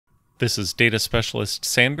This is Data Specialist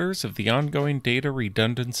Sanders of the ongoing Data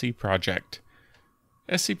Redundancy Project.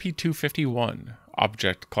 SCP-251,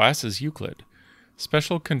 Object Class is Euclid.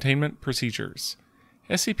 Special Containment Procedures.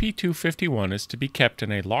 SCP-251 is to be kept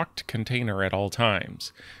in a locked container at all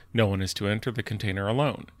times. No one is to enter the container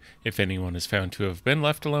alone. If anyone is found to have been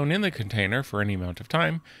left alone in the container for any amount of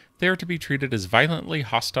time, they are to be treated as violently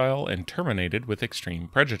hostile and terminated with extreme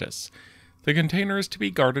prejudice. The container is to be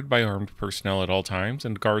guarded by armed personnel at all times,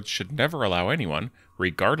 and guards should never allow anyone,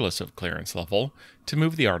 regardless of clearance level, to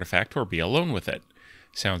move the artifact or be alone with it.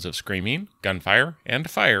 Sounds of screaming, gunfire, and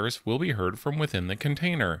fires will be heard from within the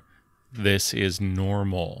container. This is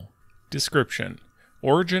normal. Description: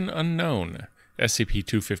 Origin unknown.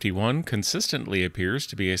 SCP-251 consistently appears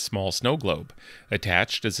to be a small snow globe.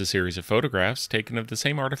 Attached is a series of photographs taken of the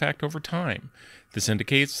same artifact over time. This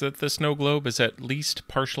indicates that the snow globe is at least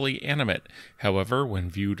partially animate. However, when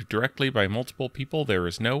viewed directly by multiple people, there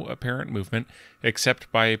is no apparent movement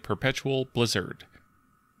except by a perpetual blizzard.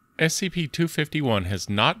 SCP-251 has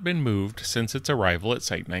not been moved since its arrival at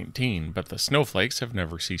Site-19, but the snowflakes have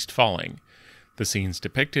never ceased falling. The scenes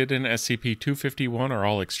depicted in SCP-251 are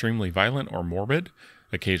all extremely violent or morbid,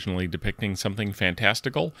 occasionally depicting something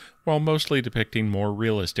fantastical, while mostly depicting more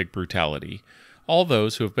realistic brutality. All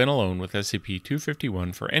those who have been alone with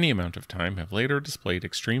SCP-251 for any amount of time have later displayed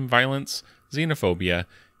extreme violence, xenophobia,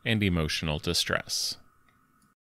 and emotional distress.